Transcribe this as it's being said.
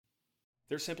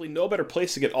There's simply no better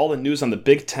place to get all the news on the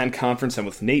Big Ten Conference than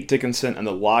with Nate Dickinson and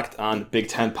the Locked On Big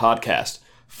Ten podcast.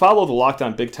 Follow the Locked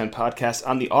On Big Ten podcast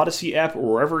on the Odyssey app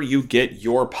or wherever you get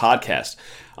your podcast.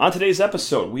 On today's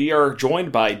episode, we are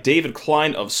joined by David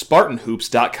Klein of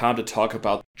SpartanHoops.com to talk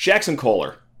about Jaxon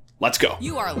Kohler. Let's go.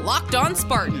 You are Locked On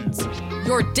Spartans,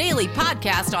 your daily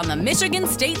podcast on the Michigan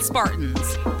State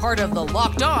Spartans, part of the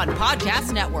Locked On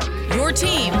Podcast Network, your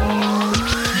team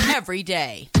every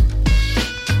day.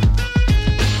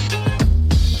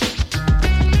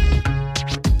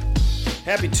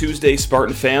 Happy Tuesday,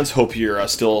 Spartan fans. Hope you're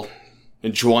still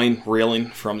reeling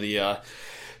from the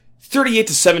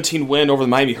 38-17 win over the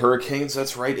Miami Hurricanes.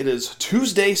 That's right, it is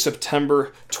Tuesday,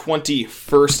 September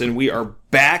 21st, and we are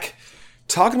back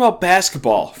talking about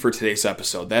basketball for today's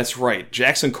episode. That's right,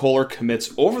 Jaxon Kohler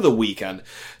commits over the weekend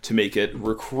to make it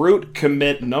recruit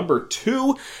commit number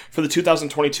 2 for the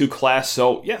 2022 class.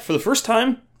 So, yeah, for the first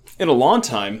time in a long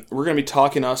time, we're going to be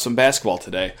talking some basketball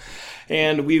today,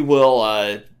 and we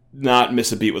will not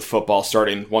miss a beat with football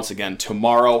starting once again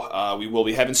tomorrow. We will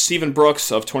be having Stephen Brooks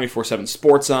of 24/7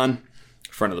 Sports on,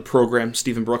 friend of the program,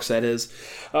 Stephen Brooks that is.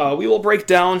 We will break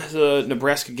down the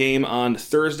Nebraska game on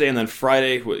Thursday, and then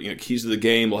Friday, keys to the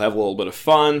game. We'll have a little bit of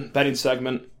fun, betting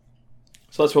segment.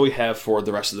 So that's what we have for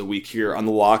the rest of the week here on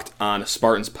the Locked On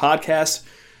Spartans podcast.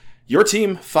 Your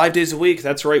team, 5 days a week.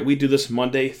 That's right, we do this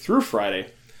Monday through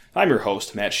Friday. I'm your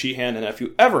host, Matt Sheehan, and if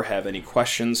you ever have any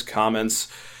questions, comments,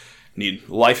 need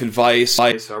life advice,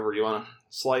 however you want to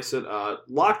slice it,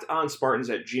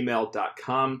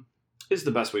 lockedonspartans@gmail.com is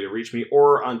the best way to reach me,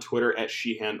 or on Twitter at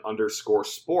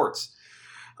Sheehan_sports.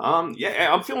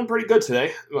 I'm feeling pretty good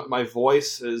today. My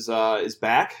voice is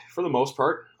back for the most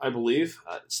part, I believe.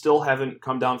 Still haven't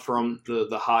come down from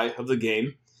the high of the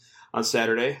game on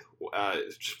Saturday.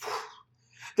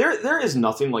 There is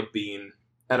nothing like being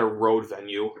at a road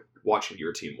venue watching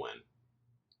your team win.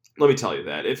 Let me tell you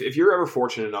that. If you're ever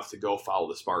fortunate enough to go follow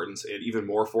the Spartans, and even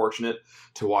more fortunate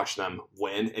to watch them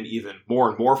win, and even more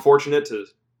and more fortunate to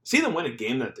see them win a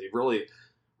game that they really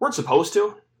weren't supposed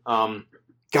to, God,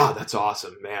 that's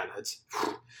awesome, man. It's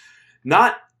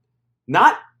not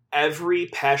every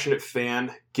passionate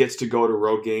fan gets to go to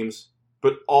road games,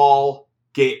 but all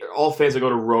fans that go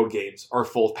to road games are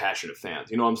full of passionate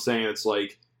fans. You know what I'm saying? It's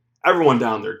like everyone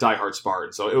down there, diehard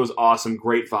Spartans. So it was awesome,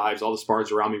 great vibes. All the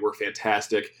Spartans around me were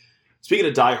fantastic. Speaking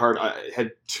of diehard, I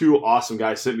had 2 awesome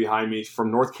guys sitting behind me from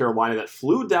North Carolina that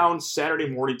flew down Saturday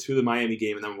morning to the Miami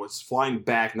game and then was flying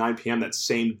back 9 p.m. that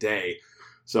same day.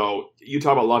 So you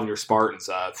talk about loving your Spartans.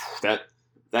 That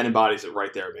embodies it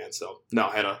right there, man. So, no,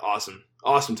 I had an awesome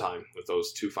time with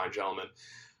those 2 fine gentlemen.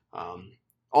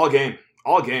 All game.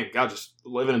 God, just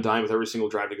living and dying with every single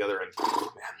drive together. And,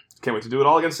 man, can't wait to do it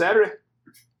all again Saturday.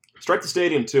 Stripe the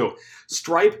stadium, too.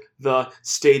 Stripe the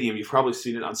stadium. You've probably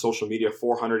seen it on social media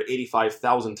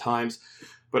 485,000 times.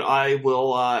 But I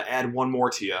will add one more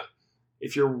to you.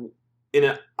 If you're in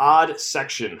an odd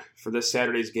section for this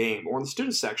Saturday's game, or in the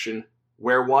student section,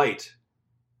 wear white.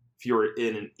 If you're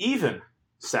in an even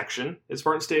section at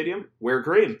Spartan Stadium, wear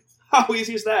green. How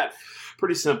easy is that?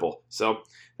 Pretty simple. So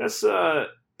that's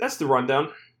the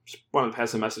rundown. Just wanted to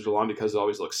pass the message along because it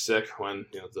always looks sick when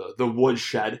the wood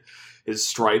shed is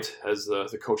striped, as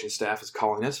the coaching staff is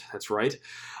calling it. That's right.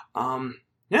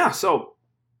 So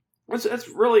that's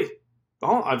really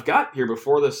all I've got here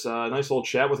before this nice little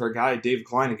chat with our guy Dave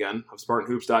Klein again of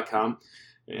SpartanHoops.com.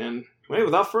 And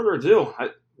without further ado,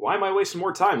 why am I wasting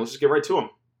more time? Let's just get right to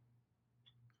him.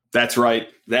 That's right.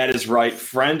 That is right.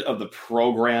 Friend of the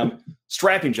program,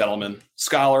 strapping gentleman,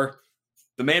 scholar,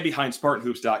 the man behind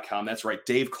SpartanHoops.com. That's right,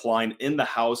 Dave Klein in the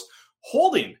house,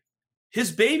 holding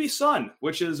his baby son,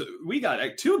 which is, we got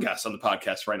 2 guests on the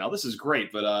podcast right now. This is great.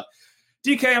 But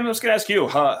DK, I'm just going to ask you,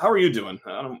 how are you doing?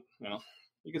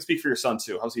 You can speak for your son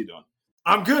too. How's he doing?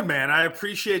 I'm good, man. I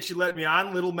appreciate you letting me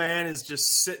on. Little man is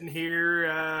just sitting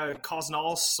here causing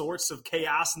all sorts of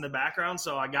chaos in the background.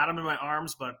 So I got him in my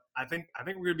arms, but I think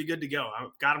we're going to be good to go.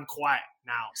 I've got him quiet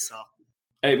now. So.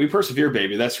 Hey, we persevere,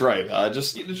 baby. That's right.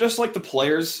 Just like the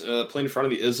players playing in front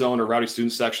of the Izzone or Rowdy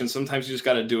student section, sometimes you just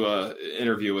got to do a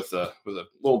interview with a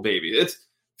little baby. It's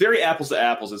very apples to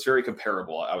apples. It's very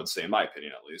comparable, I would say, in my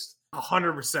opinion, at least.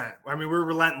 100%. I mean, we're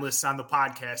relentless on the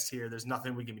podcast here. There's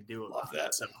nothing we can do about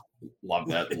that. So. Love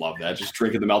that. Just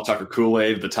drinking the Mel Tucker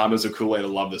Kool-Aid, the Tom Izzo Kool-Aid. I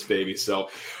love this baby.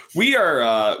 So we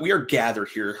are gathered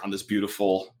here on this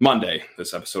beautiful Monday.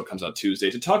 This episode comes out Tuesday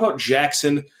to talk about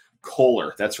Jaxon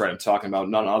Kohler. That's right. I'm talking about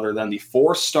none other than the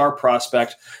 4-star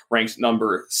prospect ranked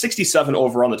number 67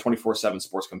 overall on the 24/7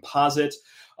 Sports Composite.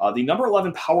 The number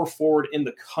 11 power forward in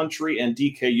the country. And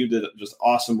DK, you did just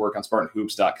awesome work on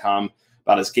SpartanHoops.com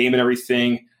about his game and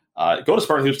everything. Go to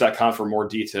SpartanHoops.com for a more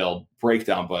detailed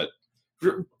breakdown. But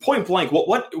point blank,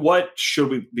 what should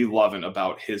we be loving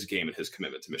about his game and his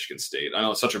commitment to Michigan State? I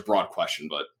know it's such a broad question,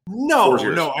 but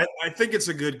I think it's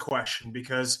a good question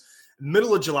because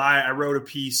middle of July, I wrote a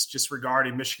piece just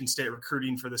regarding Michigan State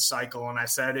recruiting for this cycle, and I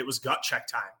said it was gut check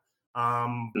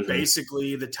time.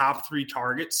 Basically, the top 3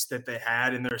 targets that they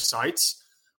had in their sights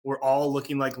were all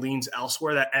looking like leans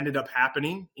elsewhere. That ended up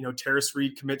happening. Terrace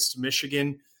Reed commits to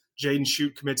Michigan, Jaden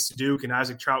Schutt commits to Duke, and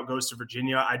Isaac Trout goes to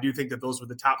Virginia. I do think that those were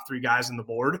the top 3 guys on the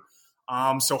board.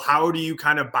 So how do you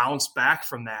kind of bounce back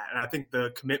from that? And I think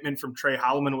the commitment from Trey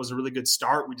Holloman was a really good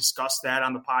start. We discussed that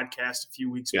on the podcast a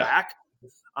few weeks back.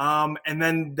 And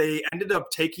then they ended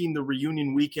up taking the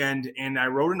reunion weekend, and I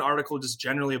wrote an article just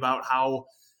generally about how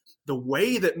the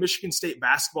way that Michigan State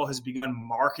basketball has begun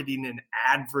marketing and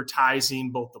advertising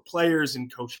both the players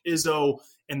and Coach Izzo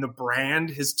and the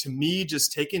brand has, to me,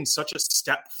 just taken such a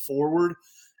step forward.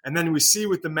 And then we see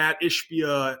with the Matt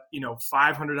Ishbia,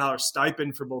 $500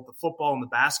 stipend for both the football and the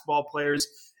basketball players,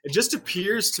 it just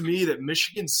appears to me that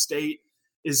Michigan State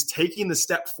is taking the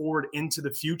step forward into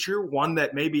the future, one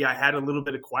that maybe I had a little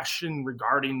bit of question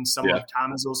regarding some of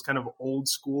Tom Izzo's kind of old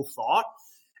school thought.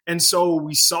 And so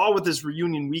we saw with this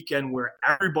reunion weekend where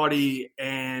everybody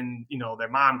and, their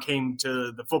mom came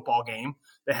to the football game.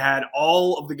 They had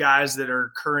all of the guys that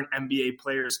are current NBA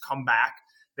players come back.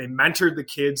 They mentored the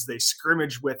kids. They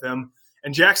scrimmaged with them.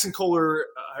 And Jackson Kohler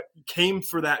came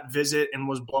for that visit and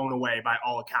was blown away by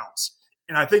all accounts.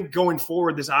 And I think going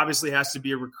forward, this obviously has to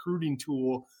be a recruiting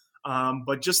tool.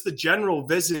 But just the general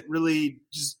visit really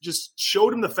just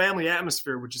showed him the family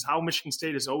atmosphere, which is how Michigan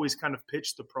State has always kind of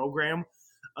pitched the program.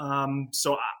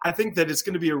 So I think that it's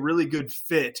going to be a really good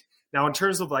fit. Now, in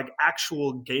terms of like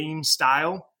actual game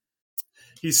style,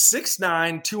 he's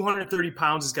 6'9", 230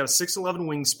 pounds. He's got a 6'11"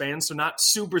 wingspan, so not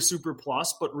super, super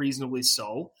plus, but reasonably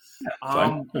so.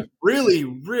 Really,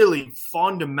 really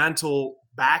fundamental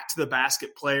back to the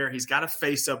basket player. He's got a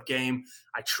face-up game.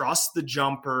 I trust the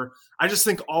jumper. I just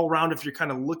think all around, if you're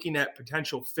kind of looking at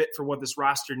potential fit for what this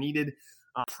roster needed,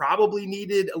 probably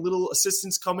needed a little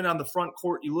assistance coming on the front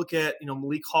court. You look at,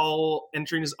 Malik Hall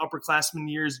entering his upperclassman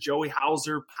years, Joey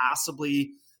Hauser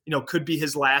possibly, could be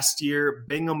his last year.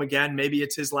 Bingham again, maybe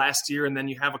it's his last year. And then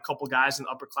you have a couple guys in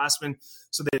upperclassmen.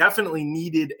 So they definitely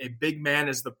needed a big man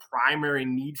as the primary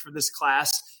need for this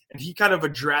class. And he kind of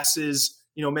addresses,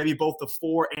 maybe both the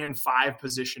 4 and 5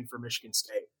 position for Michigan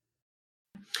State.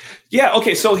 Yeah,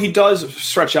 okay, so he does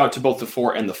stretch out to both the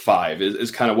 4 and the 5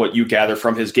 is kind of what you gather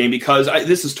from his game, because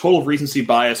this is total recency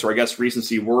bias, or I guess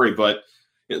recency worry, but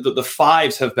the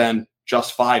 5s have been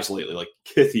just 5s lately, like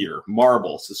Kithier,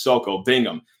 Marble, Sissoko,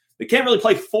 Bingham. They can't really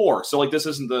play 4, so this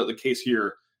isn't the case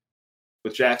here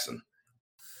with Jackson.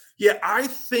 Yeah, I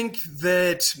think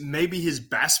that maybe his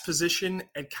best position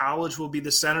at college will be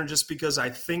the center, just because I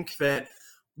think that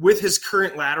with his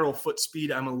current lateral foot speed,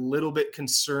 I'm a little bit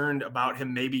concerned about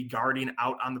him maybe guarding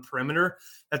out on the perimeter.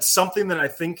 That's something that I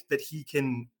think that he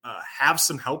can have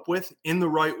some help with in the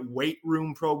right weight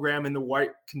room program, in the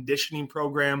right conditioning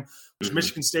program, which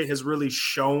Michigan State has really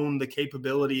shown the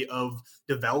capability of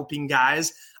developing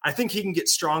guys. I think he can get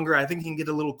stronger. I think he can get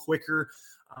a little quicker.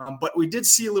 But we did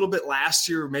see a little bit last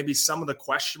year, maybe some of the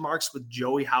question marks with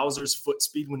Joey Hauser's foot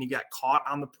speed when he got caught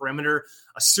on the perimeter.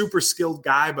 A super skilled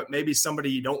guy, but maybe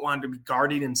somebody you don't want to be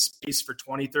guarding in space for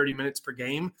 20, 30 minutes per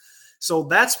game. So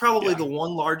that's probably the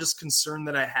one largest concern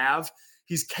that I have.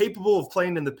 He's capable of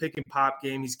playing in the pick and pop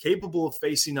game. He's capable of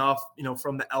facing off,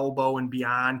 from the elbow and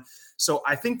beyond. So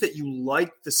I think that you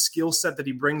like the skill set that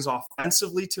he brings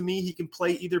offensively to me. He can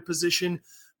play either position.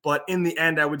 But in the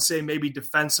end, I would say maybe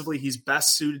defensively, he's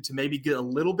best suited to maybe get a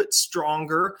little bit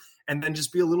stronger and then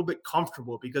just be a little bit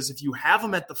comfortable. Because if you have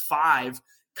him at the 5,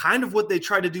 kind of what they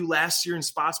tried to do last year in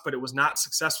spots, but it was not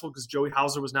successful because Joey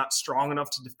Hauser was not strong enough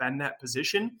to defend that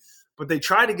position. But they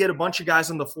tried to get a bunch of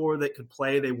guys on the floor that could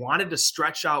play. They wanted to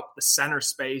stretch out the center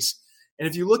space. And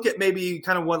if you look at maybe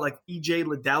kind of what like E.J.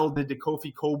 Liddell did to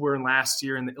Kofi Coburn last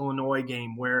year in the Illinois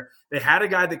game, where they had a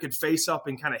guy that could face up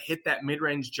and kind of hit that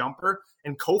mid-range jumper,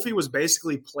 and Kofi was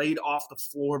basically played off the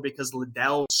floor because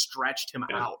Liddell stretched him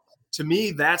out. To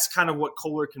me, that's kind of what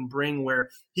Kohler can bring, where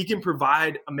he can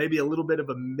provide maybe a little bit of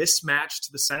a mismatch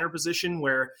to the center position,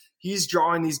 where he's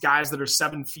drawing these guys that are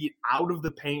 7 feet out of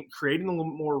the paint, creating a little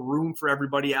more room for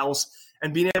everybody else,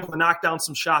 and being able to knock down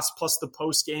some shots. Plus the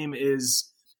post game is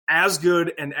as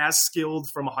good and as skilled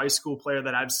from a high school player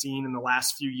that I've seen in the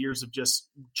last few years of just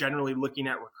generally looking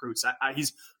at recruits.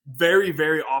 He's very,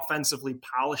 very offensively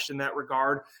polished in that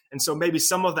regard. And so maybe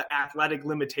some of the athletic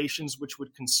limitations which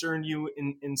would concern you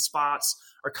in spots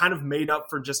are kind of made up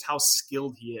for just how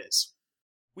skilled he is.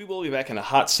 We will be back in a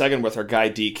hot second with our guy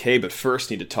DK, but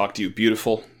first need to talk to you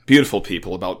beautiful, beautiful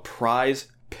people about Prize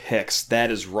Picks.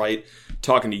 That is right,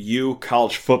 talking to you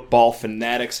college football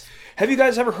fanatics. Have you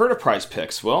guys ever heard of Prize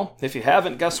Picks? Well, if you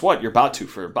haven't, guess what? You're about to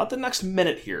for about the next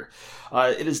minute here.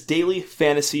 It is daily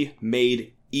fantasy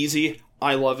made easy.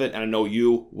 I love it, and I know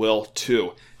you will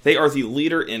too. They are the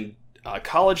leader in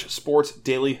college sports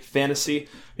daily fantasy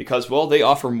because, well, they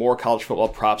offer more college football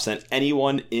props than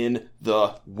anyone in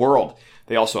the world.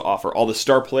 They also offer all the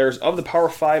star players of the Power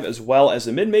 5 as well as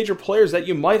the mid-major players that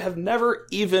you might have never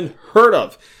even heard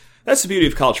of. That's the beauty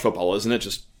of college football, isn't it?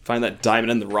 Just find that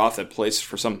diamond in the rough that plays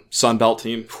for some Sun Belt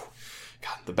team.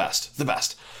 God, the best.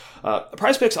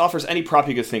 Prize Picks offers any prop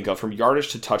you could think of, from yardage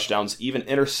to touchdowns, even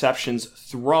interceptions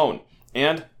thrown.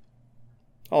 And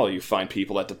all you fine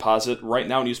people that deposit right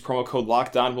now and use promo code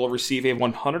LOCKEDON will receive a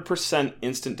 100%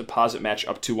 instant deposit match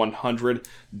up to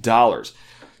 $100.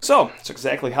 So, that's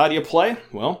exactly how do you play?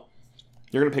 Well,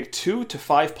 you're going to pick 2 to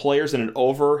 5 players in an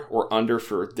over or under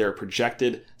for their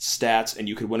projected stats, and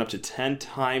you could win up to 10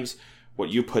 times what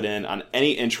you put in on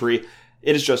any entry.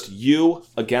 It is just you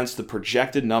against the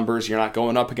projected numbers. You're not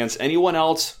going up against anyone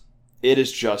else. It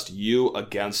is just you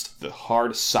against the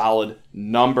hard, solid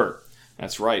number.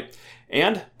 That's right.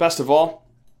 And best of all,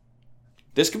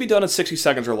 this can be done in 60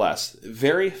 seconds or less.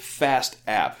 Very fast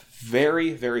app.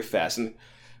 Very, very fast. And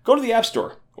go to the App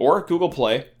Store or Google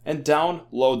Play and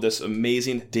download this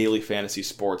amazing daily fantasy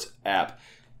sports app.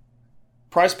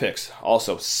 Prize Picks,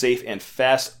 also safe and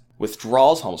fast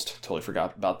withdrawals. Almost totally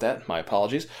forgot about that. My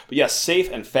apologies. But yes, safe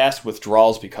and fast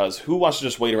withdrawals, because who wants to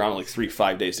just wait around like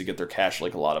 3-5 days to get their cash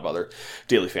like a lot of other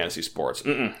daily fantasy sports?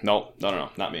 No,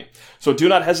 not me. So do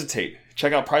not hesitate.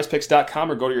 Check out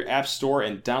prizepicks.com or go to your app store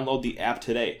and download the app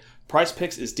today. Prize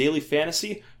Picks is daily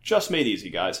fantasy, just made easy,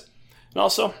 guys. And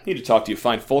also, need to talk to you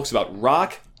fine folks about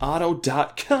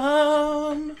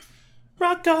rockauto.com.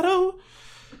 Rock Auto.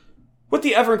 With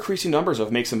the ever-increasing numbers of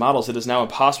makes and models, it is now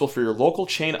impossible for your local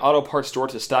chain auto parts store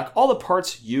to stock all the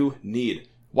parts you need.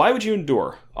 Why would you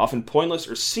endure often pointless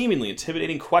or seemingly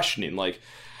intimidating questioning like,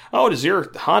 oh, does your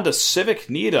Honda Civic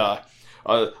need a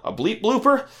bleep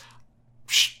blooper?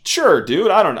 Sure, dude.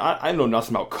 I know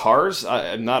nothing about cars.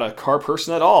 I'm not a car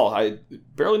person at all. I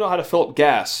barely know how to fill up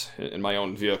gas in my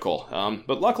own vehicle.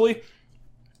 But luckily,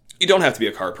 you don't have to be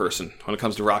a car person when it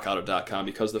comes to rockauto.com,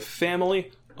 because the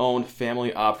family-owned,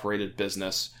 family-operated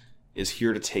business is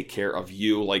here to take care of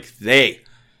you like they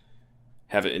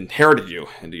have inherited you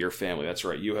into your family. That's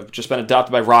right. You have just been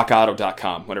adopted by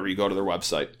rockauto.com whenever you go to their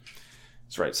website.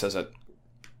 That's right. It says that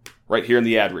right here in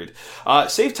the ad read.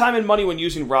 Save time and money when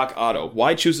using Rock Auto.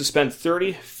 Why choose to spend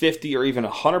 30, 50, or even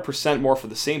 100% more for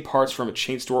the same parts from a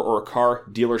chain store or a car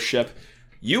dealership?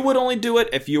 You would only do it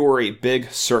if you were a big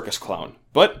circus clown.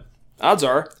 But odds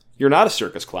are you're not a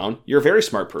circus clown. You're a very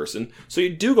smart person. So you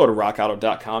do go to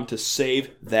rockauto.com to save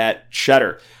that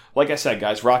cheddar. Like I said,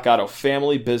 guys, Rock Auto,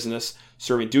 family business,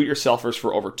 serving do-it-yourselfers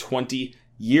for over 20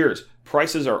 years.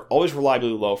 Prices are always reliably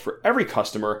low for every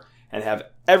customer and have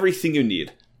everything you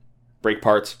need. Brake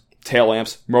parts, tail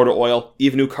lamps, motor oil,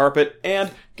 even new carpet, and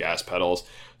gas pedals.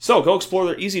 So go explore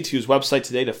their easy-to-use website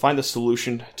today to find the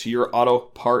solution to your auto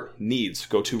part needs.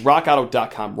 Go to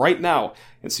rockauto.com right now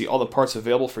and see all the parts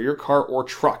available for your car or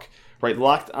truck. Right,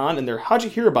 Locked On in their How'd You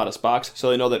Hear About Us box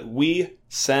so they know that we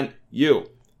sent you.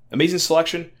 Amazing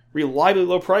selection, reliably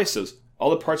low prices, all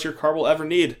the parts your car will ever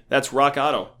need. That's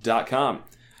rockauto.com.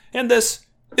 And this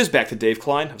is back to Dave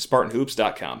Klein of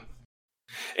SpartanHoops.com.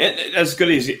 And as good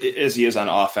as he is on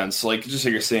offense, like just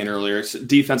like you're saying earlier,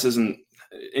 defense isn't,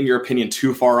 in your opinion,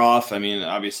 too far off. I mean,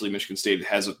 obviously Michigan State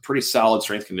has a pretty solid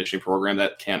strength conditioning program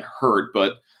that can't hurt,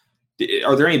 but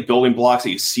are there any building blocks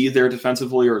that you see there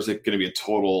defensively, or is it going to be a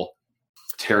total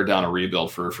tear down, a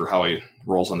rebuild for how he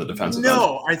rolls on the defensive end?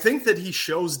 No, I think that he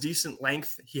shows decent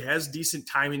length. He has decent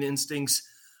timing instincts.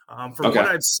 From what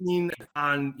I've seen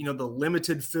on the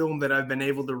limited film that I've been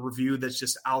able to review that's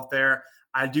just out there,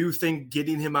 I do think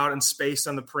getting him out in space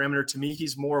on the perimeter, to me,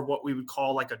 he's more of what we would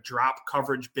call like a drop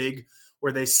coverage big,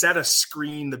 where they set a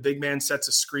screen, the big man sets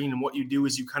a screen, and what you do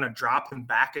is you kind of drop him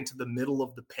back into the middle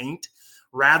of the paint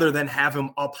rather than have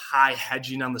him up high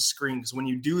hedging on the screen. Because when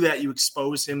you do that, you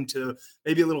expose him to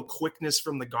maybe a little quickness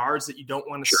from the guards that you don't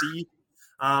want to see.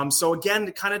 So again,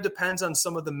 it kind of depends on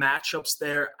some of the matchups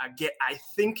there. I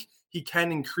think he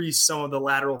can increase some of the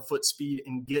lateral foot speed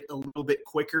and get a little bit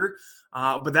quicker.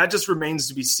 But that just remains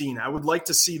to be seen. I would like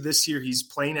to see this year he's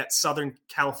playing at Southern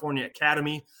California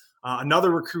Academy.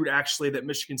 Another recruit, actually, that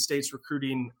Michigan State's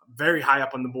recruiting very high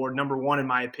up on the board, number one, in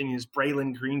my opinion, is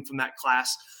Braylon Green from that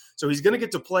class. So he's going to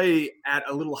get to play at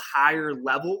a little higher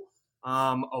level.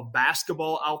 of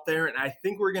basketball out there. And I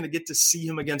think we're going to get to see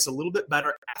him against a little bit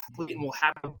better athlete, and we'll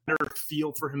have a better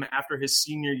feel for him after his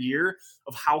senior year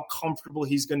of how comfortable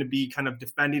he's going to be kind of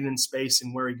defending in space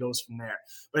and where he goes from there.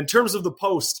 But in terms of the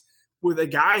post, with a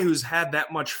guy who's had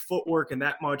that much footwork and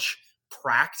that much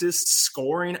practiced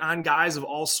scoring on guys of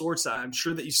all sorts. I'm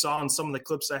sure that you saw in some of the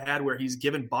clips I had where he's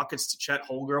giving buckets to Chet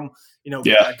Holmgren,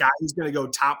 a guy who's going to go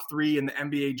top 3 in the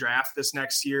NBA draft this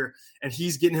next year, and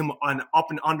he's getting him on up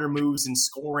and under moves and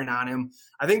scoring on him.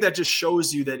 I think that just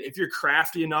shows you that if you're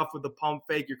crafty enough with the pump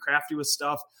fake, you're crafty with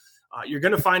stuff, you're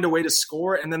going to find a way to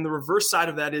score. And then the reverse side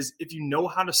of that is if you know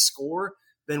how to score,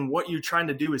 then what you're trying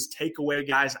to do is take away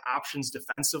guys' options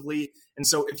defensively. And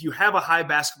so if you have a high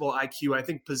basketball IQ, I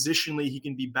think positionally he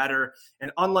can be better.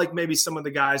 And unlike maybe some of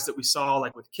the guys that we saw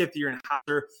like with Kithier and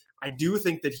Hauser, I do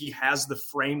think that he has the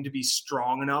frame to be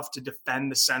strong enough to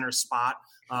defend the center spot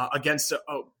against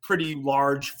a pretty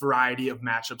large variety of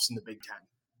matchups in the Big Ten.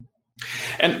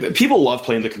 And people love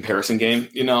playing the comparison game,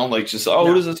 who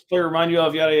does this player remind you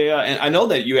of? Yada, yada. And I know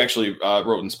that you actually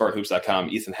wrote in SpartanHoops.com,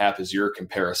 Ethan Happ is your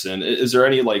comparison. Is there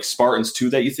any Spartans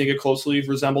too that you think it closely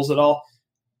resembles at all?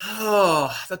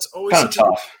 Oh, that's always kind of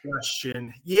tough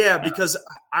question. Yeah, because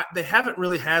they haven't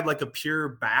really had a pure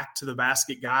back to the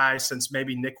basket guy since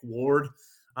maybe Nick Ward.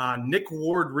 Nick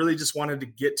Ward really just wanted to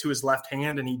get to his left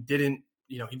hand, and he didn't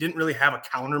really have a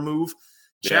counter move.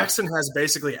 Jackson has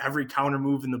basically every counter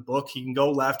move in the book. He can go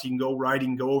left, he can go right, he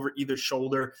can go over either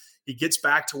shoulder. He gets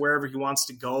back to wherever he wants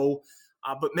to go.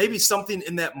 But maybe something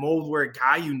in that mold where a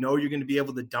guy you're going to be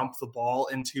able to dump the ball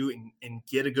into and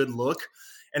get a good look.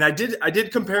 And I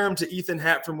did compare him to Ethan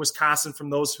Happ from Wisconsin, from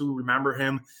those who remember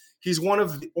him. He's one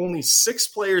of the only 6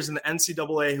 players in the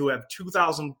NCAA who have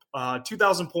 2,000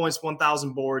 points,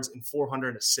 1,000 boards, and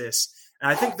 400 assists. And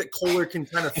I think that Kohler can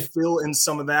kind of fill in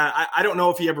some of that. I don't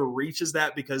know if he ever reaches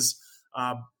that because,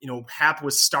 Happ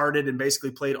was started and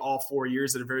basically played all 4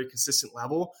 years at a very consistent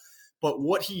level. But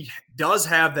what he does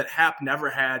have that Happ never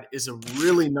had is a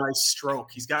really nice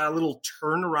stroke. He's got a little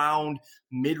turnaround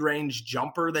mid-range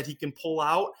jumper that he can pull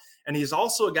out. And he's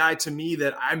also a guy to me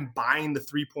that I'm buying the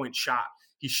 3-point shot.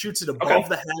 He shoots it above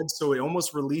the head, so it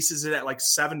almost releases it at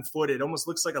 7 foot. It almost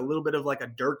looks like a little bit of a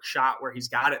Dirk shot where he's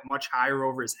got it much higher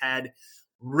over his head.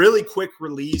 Really quick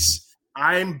release.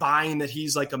 I'm buying that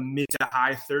he's a mid to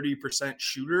high 30%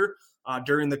 shooter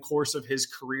during the course of his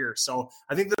career. So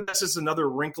I think that that's just another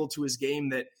wrinkle to his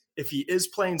game, that if he is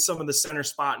playing some of the center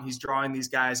spot and he's drawing these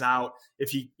guys out,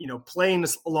 if he, playing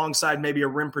alongside maybe a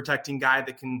rim protecting guy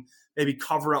that can maybe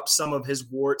cover up some of his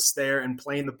warts there and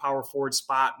playing the power forward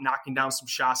spot, knocking down some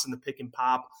shots in the pick and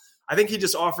pop, I think he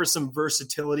just offers some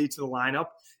versatility to the lineup.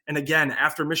 And again,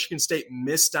 after Michigan State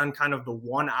missed on kind of the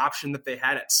one option that they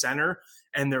had at center,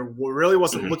 and there really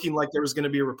wasn't looking like there was going to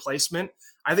be a replacement,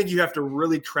 I think you have to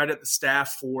really credit the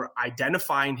staff for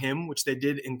identifying him, which they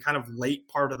did in kind of late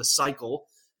part of the cycle.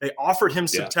 They offered him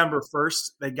September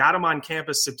 1st. They got him on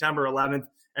campus September 11th,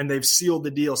 and they've sealed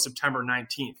the deal September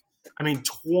 19th.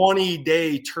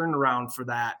 20-day turnaround for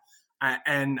that.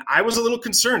 And I was a little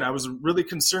concerned. I was really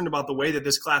concerned about the way that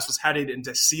this class was headed, and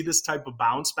to see this type of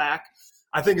bounce back,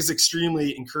 I think is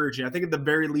extremely encouraging. I think at the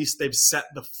very least they've set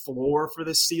the floor for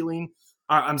this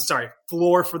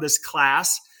floor for this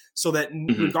class, so that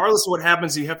regardless of what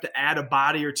happens, you have to add a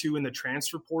body or two in the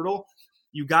transfer portal.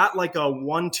 You got a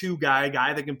 1-2 guy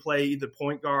that can play either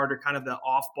point guard or kind of the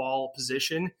off-ball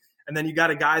position. And then you got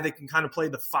a guy that can kind of play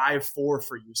the 5-4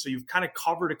 for you. So you've kind of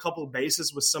covered a couple of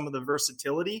bases with some of the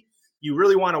versatility. You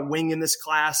really want to wing in this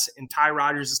class, and Ty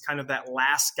Rodgers is kind of that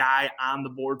last guy on the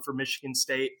board for Michigan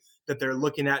State that they're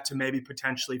looking at to maybe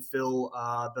potentially fill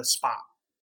the spot.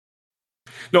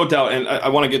 No doubt. And I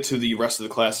want to get to the rest of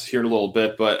the class here in a little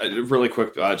bit, but really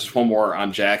quick, just one more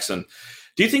on Jackson.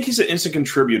 Do you think he's an instant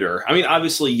contributor?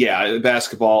 Obviously,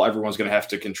 basketball, everyone's going to have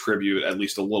to contribute at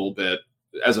least a little bit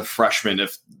as a freshman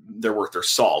if they're worth their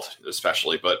salt,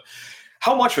 especially. But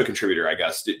how much of a contributor, I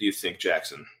guess, do you think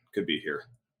Jackson could be here?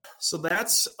 So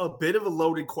that's a bit of a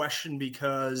loaded question,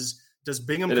 because does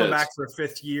Bingham come back for a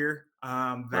 5th year?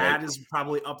 That is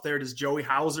probably up there. Does Joey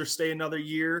Hauser stay another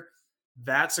year?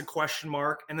 That's a question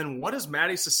mark. And then what does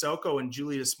Mady Sissoko and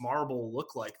Julius Marble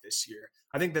look like this year?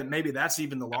 I think that maybe that's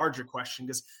even the larger question,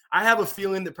 because I have a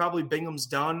feeling that probably Bingham's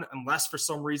done, unless for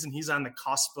some reason he's on the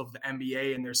cusp of the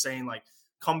NBA and they're saying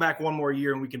come back one more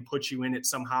year and we can put you in it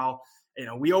somehow.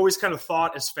 We always kind of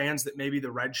thought as fans that maybe the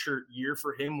redshirt year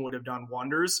for him would have done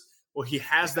wonders. Well, he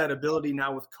has that ability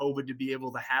now with COVID to be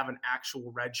able to have an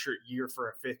actual redshirt year for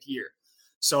a 5th year.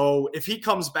 So if he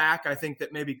comes back, I think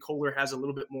that maybe Kohler has a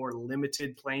little bit more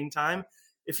limited playing time.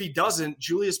 If he doesn't,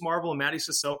 Julius Marble and Mady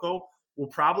Sissoko will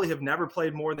probably have never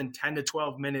played more than 10 to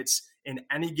 12 minutes in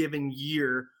any given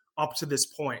year up to this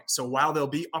point. So while they'll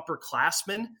be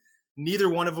upperclassmen, neither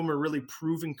one of them are really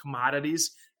proven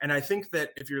commodities. And I think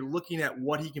that if you're looking at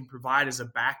what he can provide as a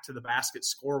back to the basket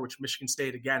scorer, which Michigan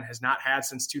State, again, has not had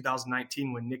since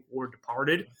 2019 when Nick Ward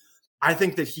departed, I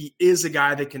think that he is a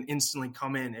guy that can instantly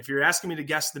come in. If you're asking me to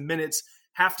guess the minutes,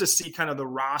 have to see kind of the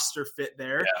roster fit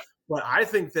there. Yeah. But I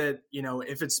think that,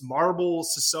 if it's Marble,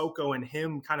 Sissoko, and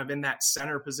him kind of in that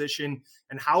center position,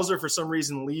 and Hauser for some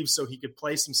reason leaves so he could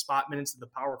play some spot minutes at the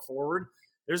power forward,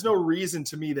 there's no reason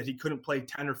to me that he couldn't play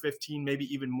 10 or 15,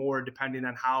 maybe even more, depending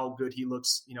on how good he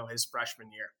looks, his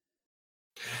freshman year.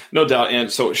 No doubt. And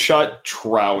so Schutt,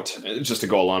 Trout, just to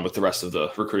go along with the rest of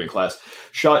the recruiting class,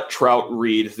 Schutt, Trout,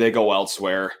 Reed, they go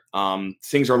elsewhere.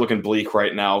 Things are looking bleak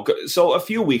right now. So a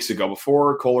few weeks ago,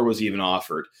 before Kohler was even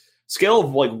offered, scale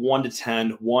of 1 to 10,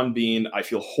 1 being I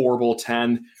feel horrible,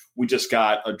 10, we just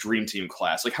got a dream team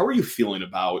class. How are you feeling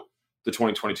about the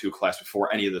 2022 class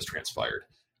before any of this transpired?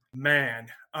 Man,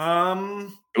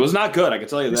 it was not good. I can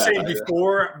tell you that. Saying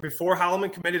before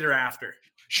Holloman committed or after?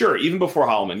 Sure, even before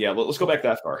Holloman. Yeah, let's go back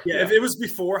that far. Yeah, if it was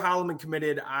before Holloman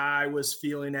committed, I was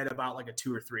feeling at about a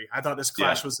 2 or 3. I thought this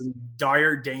class was in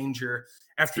dire danger.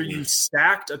 After you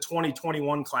stacked a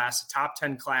 2021 class, a top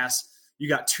 10 class, you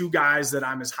got 2 guys that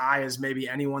I'm as high as maybe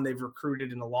anyone they've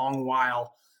recruited in a long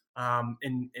while,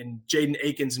 in Jaden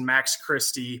Akins and Max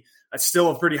Christie.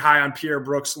 Still pretty high on Pierre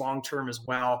Brooks long-term as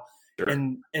well. Sure.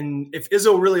 And if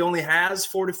Izzo really only has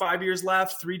 4 to 5 years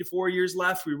left, 3 to 4 years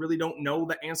left, we really don't know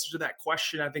the answer to that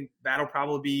question. I think that'll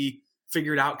probably be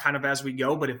figured out kind of as we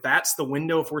go. But if that's the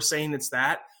window, if we're saying it's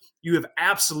that, you have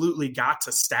absolutely got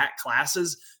to stack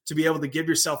classes to be able to give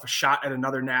yourself a shot at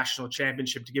another national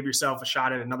championship, to give yourself a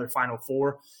shot at another Final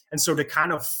Four. And so to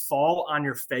kind of fall on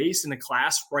your face in a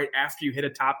class right after you hit a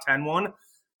top 10 one,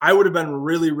 I would have been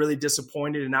really, really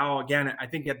disappointed. And now, again, I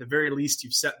think at the very least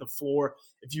you've set the floor.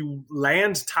 If you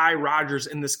land Ty Rodgers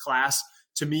in this class,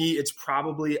 to me, it's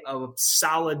probably a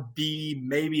solid B,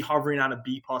 maybe hovering on a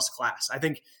B+ class. I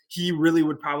think he really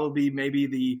would probably be maybe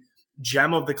the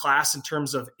gem of the class in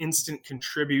terms of instant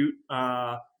contribute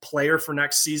player for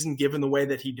next season, given the way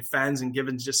that he defends and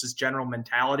given just his general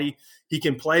mentality. He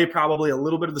can play probably a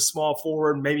little bit of the small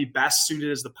forward, maybe best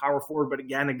suited as the power forward, but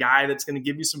again, a guy that's going to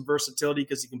give you some versatility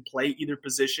because he can play either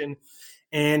position.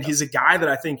 And he's a guy that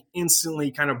I think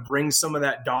instantly kind of brings some of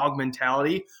that dog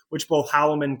mentality, which both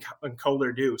Holloman and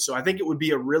Kohler do. So I think it would be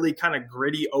a really kind of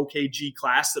gritty OKG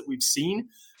class that we've seen.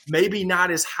 Maybe not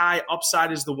as high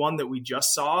upside as the one that we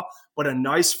just saw, but a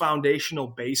nice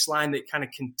foundational baseline that kind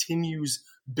of continues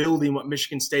building what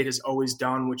Michigan State has always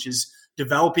done, which is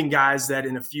developing guys that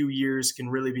in a few years can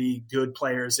really be good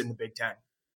players in the Big Ten.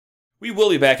 We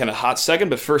will be back in a hot second,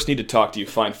 but first need to talk to you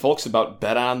fine folks about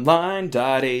betonline.ag.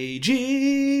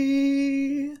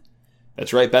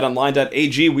 That's right,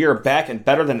 betonline.ag. We are back and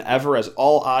better than ever as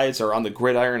all eyes are on the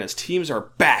gridiron as teams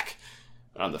are back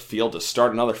on the field to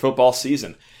start another football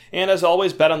season. And as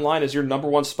always, BetOnline is your number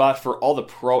one spot for all the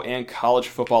pro and college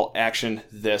football action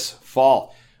this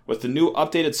fall. With the new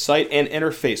updated site and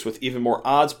interface with even more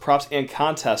odds, props, and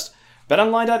contests,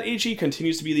 BetOnline.ag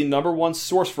continues to be the number one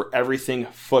source for everything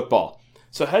football.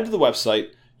 So head to the website,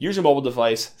 use your mobile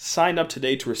device, sign up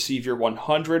today to receive your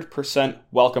 100%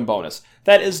 welcome bonus.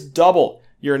 That is double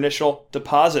your initial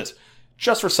deposit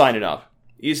just for signing up.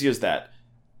 Easy as that.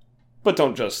 But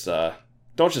don't just do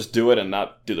it and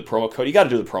not do the promo code. You got to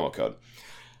do the promo code.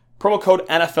 Promo code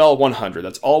NFL100.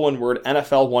 That's all one word,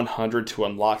 NFL100, to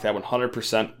unlock that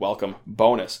 100% welcome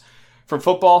bonus. From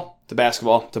football to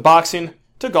basketball to boxing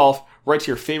to golf, right to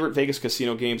your favorite Vegas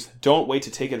casino games, don't wait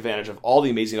to take advantage of all the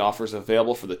amazing offers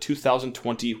available for the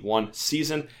 2021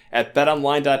 season at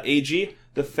betonline.ag,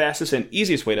 the fastest and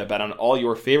easiest way to bet on all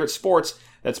your favorite sports.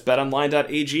 That's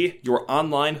betonline.ag, your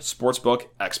online sportsbook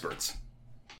experts.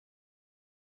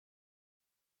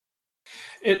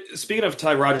 Speaking of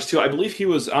Ty Rodgers, too, I believe he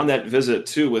was on that visit,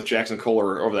 too, with Jackson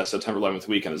Kohler over that September 11th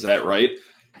weekend. Is that right?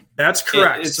 That's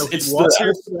correct. It's he was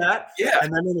here for that. Yeah.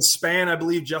 And then in a span, I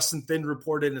believe Justin Thind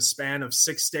reported in a span of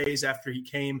 6 days after he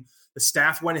came, the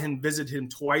staff went and visited him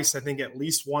twice, I think at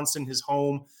least once in his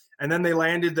home. And then they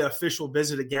landed the official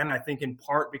visit again, I think in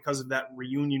part because of that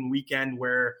reunion weekend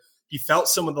where he felt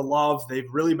some of the love.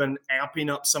 They've really been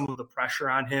amping up some of the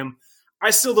pressure on him. I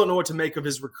still don't know what to make of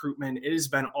his recruitment. It has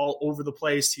been all over the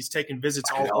place. He's taken visits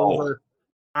all over.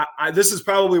 This is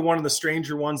probably one of the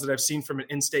stranger ones that I've seen from an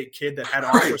in-state kid that had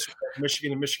offers from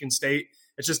Michigan and Michigan State.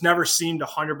 It's just never seemed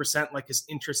 100% like his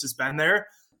interest has been there.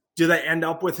 Do they end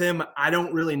up with him? I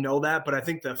don't really know that, but I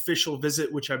think the official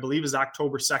visit, which I believe is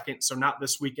October 2nd, so not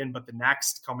this weekend, but the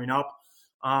next coming up,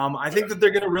 I think that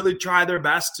they're going to really try their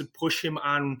best to push him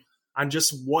on on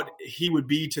just what he would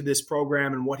be to this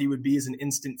program and what he would be as an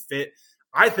instant fit.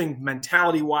 I think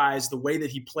mentality-wise, the way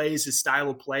that he plays, his style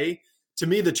of play, to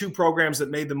me, the two programs that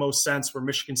made the most sense were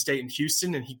Michigan State and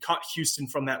Houston, and he cut Houston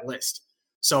from that list.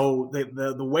 So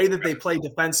the way that they play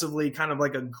defensively, kind of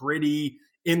like a gritty,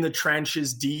 in the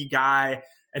trenches D guy,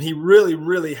 and he really,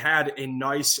 really had a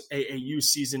nice AAU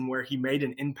season where he made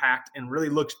an impact and really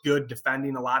looked good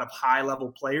defending a lot of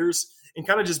high-level players and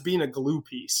kind of just being a glue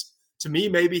piece. To me,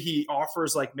 maybe he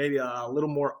offers like maybe a little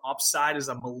more upside as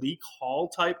a Malik Hall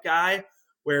type guy,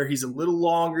 where he's a little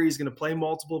longer, he's going to play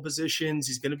multiple positions,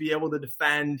 he's going to be able to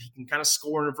defend, he can kind of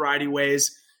score in a variety of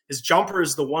ways. His jumper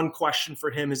is the one question for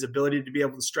him, his ability to be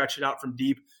able to stretch it out from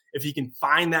deep. If he can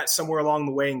find that somewhere along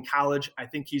the way in college, I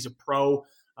think he's a pro,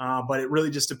 but it really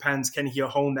just depends, can he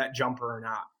hone that jumper or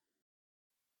not?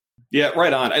 Yeah,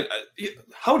 right on.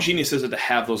 How genius is it to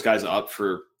have those guys up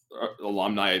for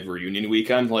alumni reunion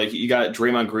weekend? Like, you got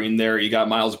Draymond Green there, you got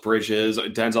Miles Bridges,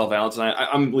 Denzel Valentine.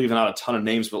 I'm leaving out a ton of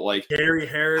names, but like Gary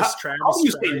Harris, Travis. How do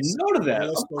you say no to that?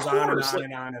 This goes on and on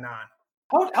and on and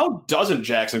on. How doesn't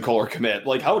Jackson Kohler commit?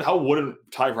 Like, how wouldn't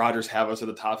Ty Rodgers have us at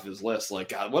the top of his list? Like,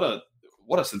 God, what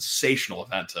a sensational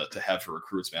event to have for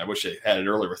recruits, man. I wish they had it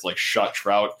earlier with like Shutt,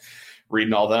 Trout, Reed,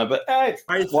 and all that. But hey,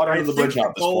 water under the bridge now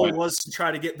at this point. The goal was to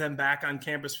try to get them back on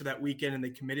campus for that weekend, and they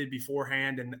committed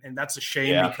beforehand, and that's a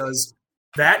shame because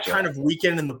that kind of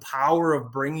weekend and the power of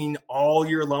bringing all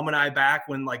your alumni back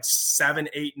when like 7,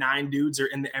 8, 9 dudes are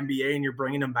in the NBA and you're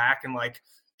bringing them back and like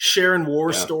sharing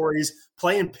war stories,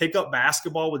 playing pickup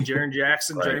basketball with Jaren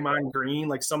Jackson, Draymond Green,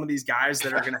 like some of these guys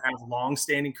that are going to have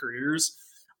long-standing careers.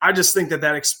 I just think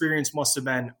that experience must have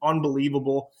been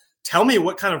unbelievable. Tell me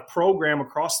what kind of program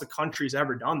across the country has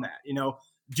ever done that. You know,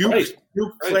 Duke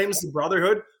claims the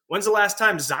brotherhood. When's the last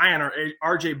time Zion or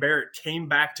RJ Barrett came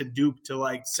back to Duke to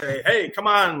like say, hey, come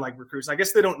on, like recruits? I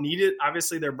guess they don't need it.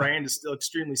 Obviously, their brand is still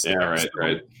extremely similar.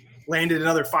 Landed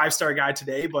another 5-star guy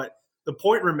today, but the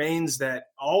point remains that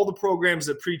all the programs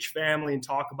that preach family and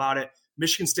talk about it,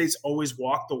 Michigan State's always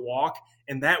walked the walk.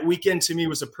 And that weekend to me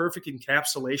was a perfect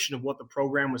encapsulation of what the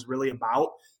program was really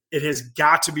about. It has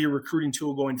got to be a recruiting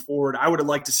tool going forward. I would have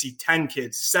liked to see 10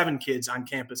 kids, 7 kids on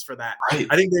campus for that.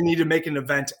 I think they need to make an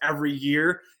event every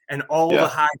year, and all the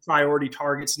high priority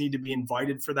targets need to be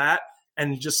invited for that.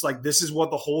 And just like, this is what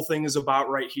the whole thing is about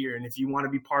right here. And if you want to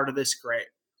be part of this, great.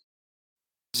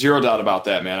 Zero doubt about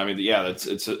that, man. I mean, yeah, it's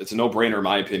a no-brainer in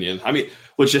my opinion. I mean,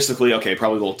 logistically, okay,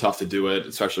 probably a little tough to do it,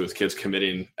 especially with kids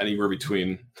committing anywhere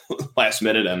between last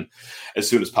minute and as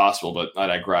soon as possible. But I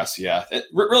digress. Yeah,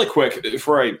 really quick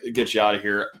before I get you out of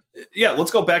here. Yeah,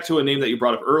 let's go back to a name that you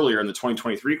brought up earlier in the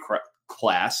 2023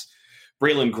 class,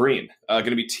 Braylon Green, going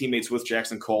to be teammates with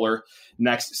Jackson Kohler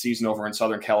next season over in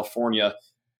Southern California.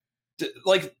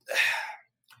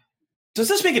 Does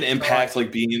this make an impact,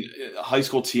 like being high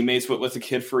school teammates with a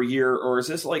kid for a year? Or is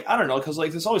this like, I don't know, because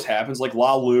like this always happens. Like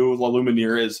LaLue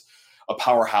Manier is a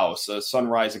powerhouse,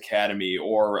 Sunrise Academy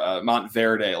or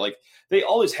Montverde. Like they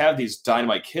always have these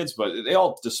dynamite kids, but they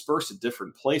all disperse at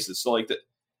different places. So like,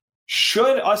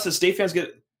 should us as State fans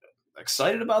get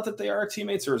excited about that they are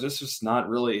teammates, or is this just not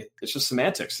really, it's just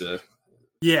semantics?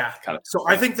 So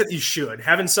I think that you should.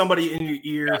 Having somebody in your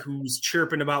ear who's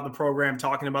chirping about the program,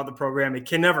 talking about the program, it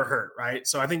can never hurt, right?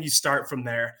 So I think you start from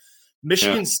there.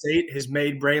 Michigan State has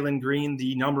made Braylon Green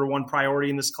the number one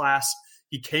priority in this class.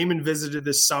 He came and visited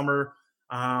this summer,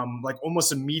 like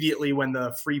almost immediately when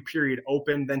the free period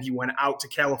opened. Then he went out to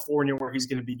California where he's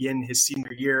going to begin his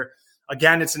senior year.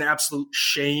 Again, it's an absolute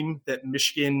shame that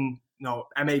Michigan,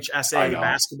 MHSA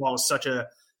basketball is such a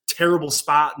terrible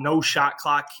spot, no shot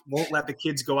clock, won't let the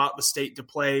kids go out the state to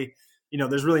play. You know,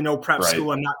 there's really no prep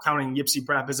school. I'm not counting Yipsy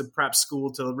Prep as a prep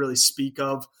school to really speak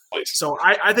of. So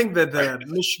I think that the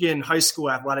Michigan high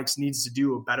school athletics needs to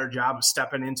do a better job of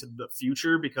stepping into the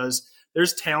future because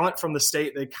there's talent from the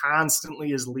state that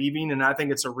constantly is leaving, and I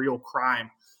think it's a real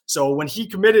crime. So when he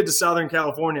committed to Southern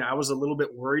California, I was a little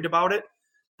bit worried about it.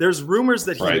 There's rumors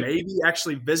that he may be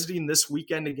actually visiting this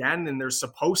weekend again, and there's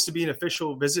supposed to be an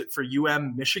official visit for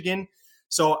Michigan.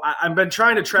 So I've been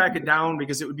trying to track it down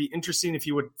because it would be interesting if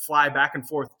he would fly back and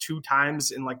forth 2 times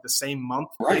in like the same month,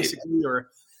 basically.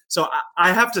 So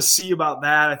I have to see about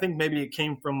that. I think maybe it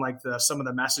came from like some of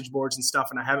the message boards and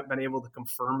stuff, and I haven't been able to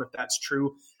confirm if that's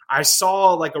true. I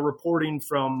saw like a reporting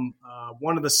from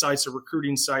one of the sites, a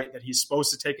recruiting site, that he's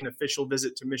supposed to take an official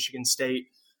visit to Michigan State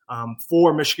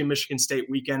for Michigan State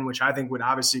weekend, which I think would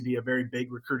obviously be a very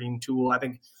big recruiting tool. I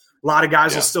think a lot of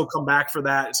guys will still come back for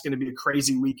that. It's going to be a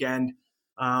crazy weekend.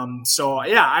 I'm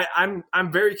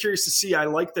very curious to see. I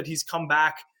like that he's come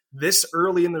back this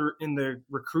early in the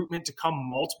recruitment to come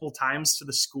multiple times to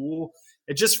the school.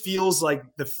 it just feels like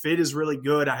the fit is really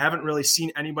good. I haven't really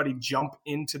seen anybody jump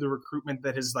into the recruitment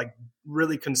that has like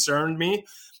really concerned me.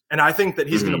 And I think that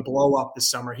he's going to blow up this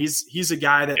summer. He's a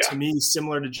guy that to me is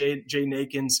similar to Jaden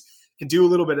Akins, can do a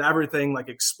little bit of everything, like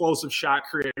explosive shot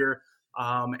creator,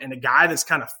 and a guy that's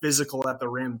kind of physical at the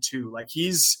rim too. Like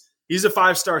he's a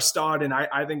 5-star stud, and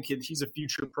I think he's a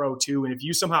future pro too. And if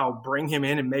you somehow bring him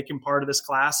in and make him part of this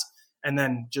class, and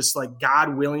then just like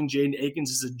God willing, Jaden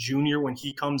Akins is a junior when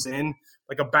he comes in,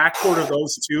 like a backcourt of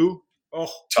those two. Oh,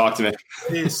 talk to me.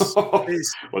 Please.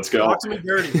 Let's go. Talk to me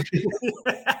dirty.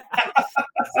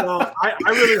 So I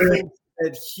really think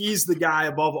that he's the guy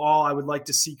above all I would like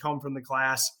to see come from the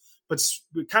class. But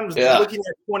kind of looking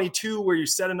at 22 where you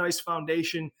set a nice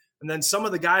foundation, and then some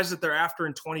of the guys that they're after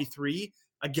in 23,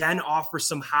 again, offer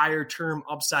some higher term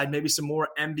upside, maybe some more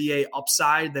NBA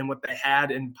upside than what they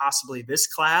had in possibly this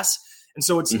class. And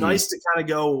so it's nice to kind of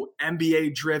go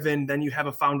NBA driven. Then you have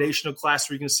a foundational class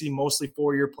where you can see mostly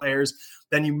 4-year players.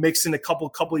 Then you mix in a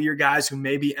couple year guys who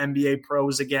may be NBA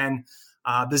pros again.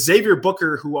 The Xavier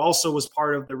Booker, who also was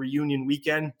part of the reunion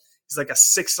weekend, he's like a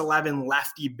 6'11"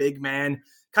 lefty big man,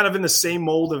 kind of in the same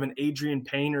mold of an Adrian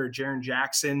Payne or a Jaren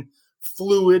Jackson.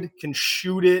 Fluid, can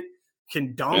shoot it,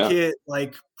 can dunk it,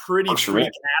 like pretty freak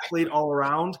athlete all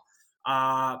around.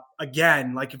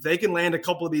 Again, like if they can land a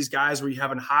couple of these guys where you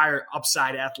have a higher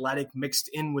upside athletic mixed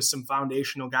in with some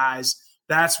foundational guys,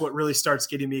 that's what really starts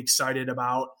getting me excited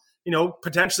about,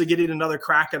 potentially getting another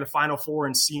crack at a Final Four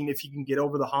and seeing if he can get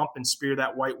over the hump and spear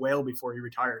that white whale before he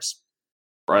retires.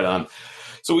 Right on.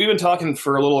 So we've been talking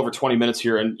for a little over 20 minutes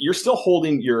here, and you're still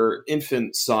holding your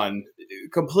infant son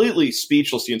completely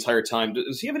speechless the entire time.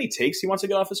 Does he have any takes he wants to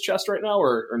get off his chest right now,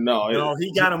 or no? No,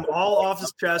 he got them all off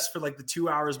his chest for like the 2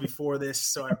 hours before this,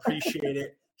 so I appreciate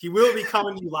it. He will be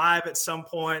coming to you live at some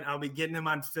point. I'll be getting him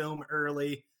on film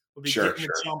early. We'll be getting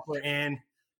the jumper in.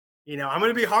 I'm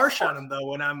going to be harsh on him though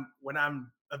when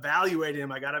I'm evaluating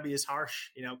him. I got to be as harsh,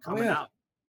 coming out.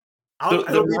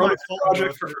 It'll be my fault.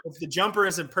 If the jumper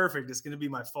isn't perfect, it's going to be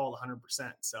my fault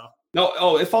 100%. So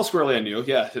it falls squarely on you.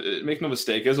 Yeah, make no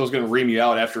mistake. Izzo was going to ream you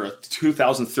out after a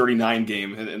 2039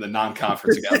 game in the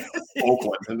non-conference against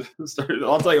Oakland.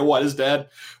 I'll tell you what, his dad,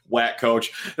 whack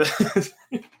coach.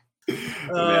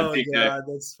 Man, God,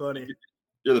 that's funny.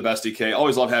 You're the best, DK.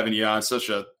 Always love having you on.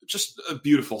 Just a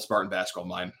beautiful Spartan basketball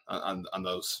mind on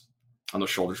those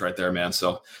shoulders right there, man.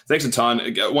 So thanks a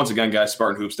ton. Once again, guys,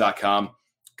 SpartanHoops.com.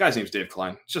 Guy's name's Dave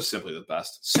Klein. Just simply the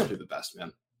best. Simply the best,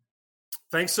 man.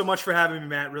 Thanks so much for having me,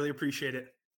 Matt. Really appreciate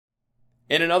it.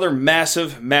 And another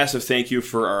massive, massive thank you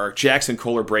for our Jackson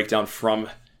Kohler breakdown from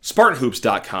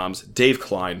SpartanHoops.com's Dave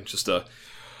Klein. Just a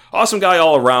awesome guy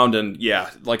all around. And yeah,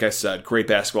 like I said, great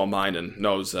basketball mind and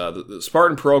knows the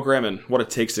Spartan program and what it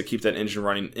takes to keep that engine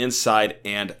running inside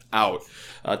and out.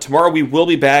 Tomorrow we will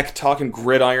be back talking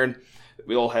gridiron.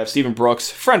 We'll have Stephen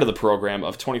Brooks, friend of the program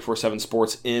of 24/7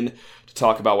 Sports, in to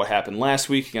talk about what happened last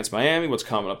week against Miami, what's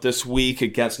coming up this week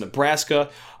against Nebraska.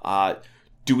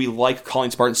 Do we like calling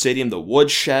Spartan Stadium the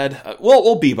Woodshed?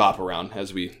 We'll bebop around,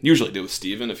 as we usually do with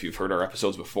Stephen, if you've heard our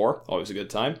episodes before. Always a good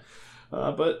time.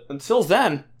 But until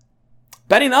then,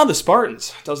 betting on the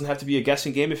Spartans. Doesn't have to be a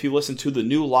guessing game if you listen to the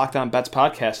new Locked On Bets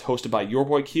podcast hosted by your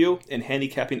boy Q and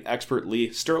handicapping expert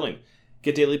Lee Sterling.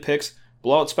 Get daily picks,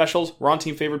 blowout specials, Ron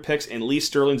team favorite picks, and Lee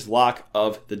Sterling's lock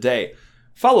of the day.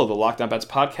 Follow the Locked On Bets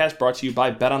podcast brought to you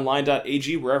by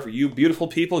betonline.ag wherever you beautiful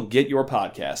people get your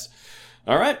podcast.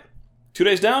 All right, 2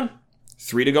 days down,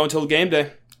 3 to go until game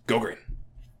day. Go green.